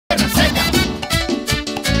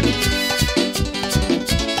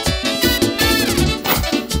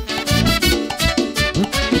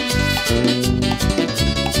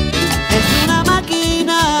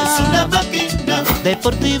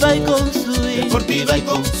Deportiva y con swing. Deportiva y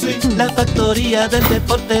con swing. La factoría del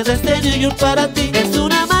deporte desde New York para ti. Es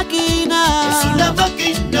una máquina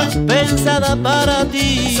pensada para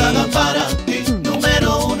ti. Pensada para ti.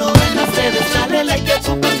 Número uno en las redes, dale like y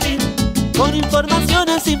compartir. Con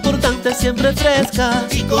informaciones importantes siempre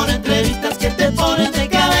frescas y con entrevistas que te ponen de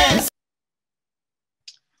cabeza.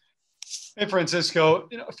 Hey, Francisco,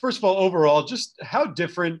 first of all, overall, just how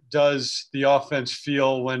different does the offense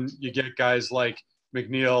feel when you get guys like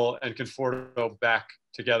McNeil and Conforto back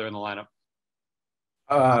together in the lineup?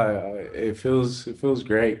 It feels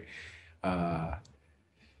great. They're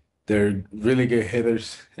really good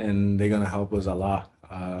hitters, and they're gonna help us a lot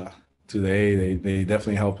today. They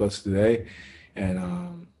definitely helped us today,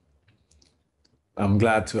 and I'm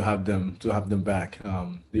glad to have them back.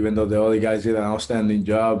 Even though the other guys did an outstanding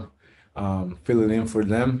job filling in for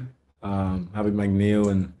them, having McNeil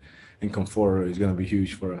and Conforto is gonna be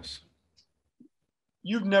huge for us.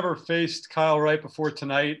 You've never faced Kyle Wright before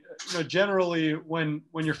tonight. Generally, when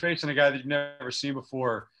you're facing a guy that you've never seen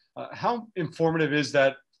before, how informative is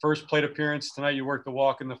that first plate appearance tonight? You worked the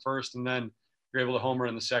walk in the first, and then you're able to homer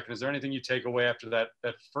in the second. Is there anything you take away after that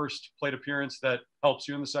first plate appearance that helps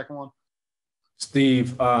you in the second one?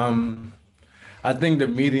 Steve, I think the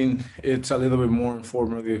meeting, it's a little bit more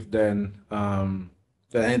informative than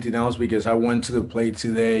anything else, because I went to the plate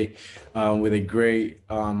today with a great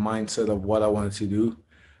mindset of what I wanted to do.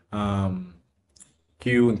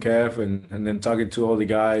 Q and Kev and then talking to all the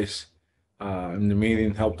guys in the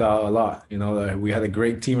meeting helped out a lot. We had a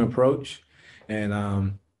great team approach, and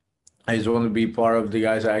I just want to be part of the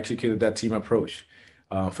guys that executed that team approach.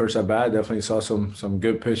 First at bat, definitely saw some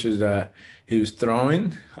good pitches that he was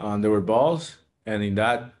throwing. There were balls, and in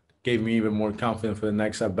that gave me even more confidence for the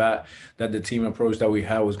next at bat that the team approach that we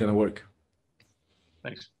had was going to work.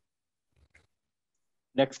 Thanks.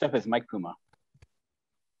 Next up is Mike Puma.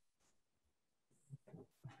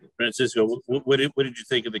 Francisco, what did you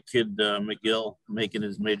think of the kid McGill making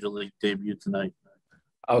his major league debut tonight?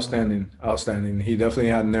 Outstanding. He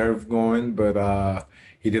definitely had nerve going, but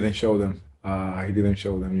he didn't show them.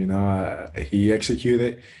 He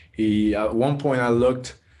executed. At one point I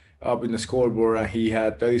looked up in the scoreboard and he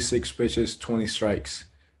had 36 pitches, 20 strikes.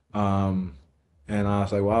 And I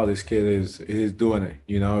was like, wow, this kid is doing it.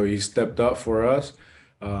 He stepped up for us.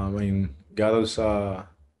 Got us a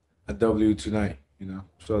W tonight.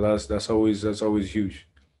 So that's always huge.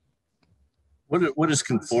 What does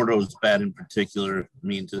Conforto's bat in particular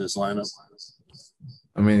mean to this lineup?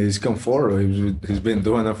 He's Conforto. He's been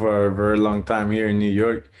doing it for a very long time here in New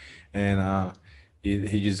York, and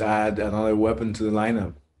he just add another weapon to the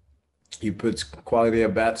lineup. He puts quality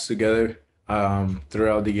at bats together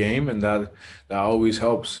throughout the game, and that always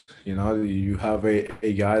helps. You have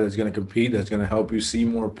a guy that's going to compete, that's going to help you see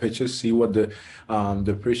more pitches, see what the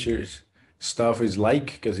pitcher's stuff is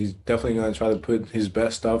like, because he's definitely going to try to put his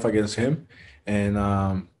best stuff against him, and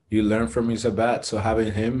you learn from his at bat. So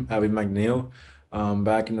having McNeil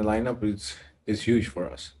back in the lineup is huge for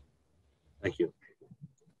us. Thank you.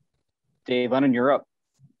 Dave, on you're up.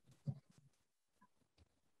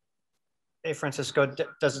 Hey, Francisco,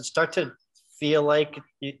 does it start to feel like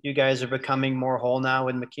you guys are becoming more whole now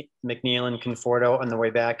with McNeil and Conforto on the way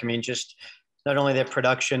back? Just not only their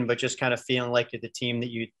production, but just kind of feeling like you're the team that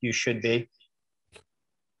you should be?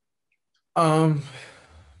 I'm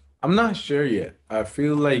not sure yet. I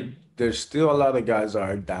feel like there's still a lot of guys that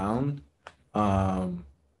are down.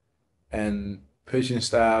 And pitching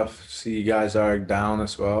staff see guys are down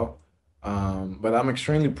as well. But I'm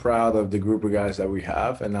extremely proud of the group of guys that we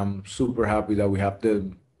have, and I'm super happy that we have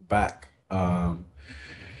them back.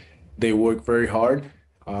 They work very hard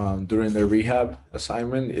during their rehab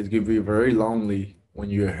assignment. It can be very lonely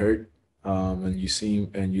when you're hurt, and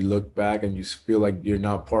you look back and you feel like you're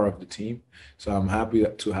not part of the team. So I'm happy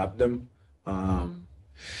to have them. And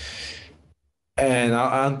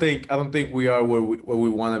I don't think we are where we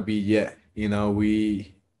want to be yet.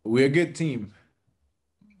 We're a good team,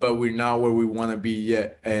 but we're not where we want to be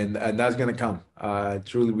yet, and that's gonna come. I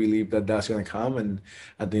truly believe that that's gonna come, and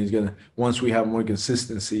I think it's gonna, once we have more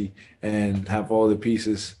consistency and have all the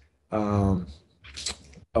pieces of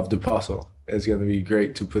the puzzle, it's gonna be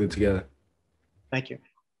great to put it together. Thank you.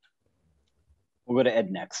 We'll go to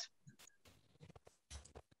Ed next.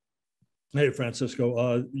 Hey,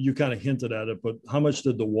 Francisco, you kind of hinted at it, but how much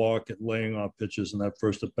did the walk and laying off pitches in that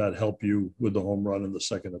first at bat help you with the home run in the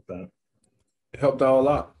second at bat? It helped out a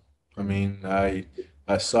lot. I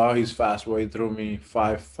saw his fastball. He threw me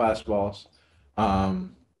 5 fastballs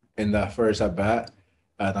in that first at bat,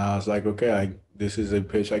 and I was like, okay, this is a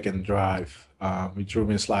pitch I can drive. He threw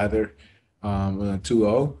me a slider on a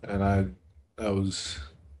 2-0, and I was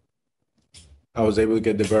able to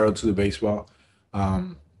get the barrel to the baseball.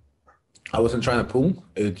 I wasn't trying to pull.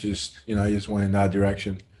 It just, I just went in that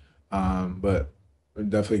direction. But it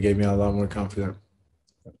definitely gave me a lot more confidence.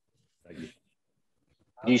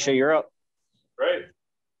 Disha, you're up. Great.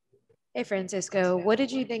 Hey, Francisco, what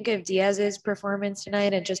did you think of Diaz's performance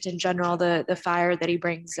tonight and just in general, the fire that he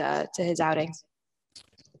brings to his outings?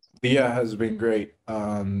 Diaz has been great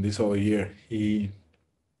this whole year.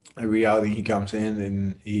 Every outing he comes in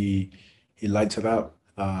and he lights it up.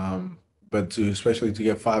 But especially to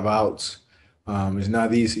get 5 outs, it's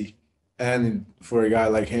not easy. And for a guy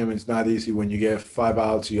like him, it's not easy when you get 5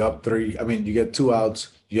 outs, you up 3. I mean, you get 2 outs,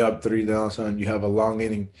 you up 3, then all of a sudden you have a long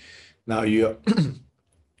inning. Now you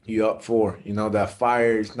up 4. That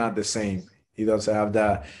fire is not the same. He doesn't have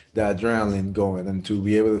that adrenaline going, and to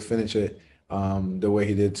be able to finish it the way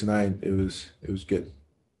he did tonight, it was good.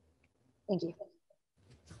 Thank you.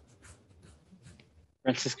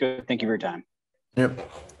 Francisco, thank you for your time. Yep.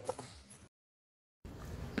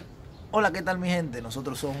 Hola, ¿qué tal mi gente?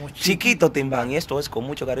 Nosotros somos Chiquito Timbán y esto es con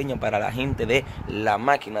mucho cariño para la gente de La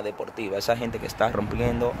Máquina Deportiva, esa gente que está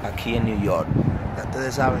rompiendo aquí en New York. Ya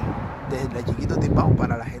ustedes saben, desde Chiquito Timbán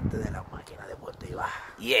para la gente de La Máquina Deportiva.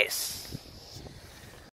 Yes.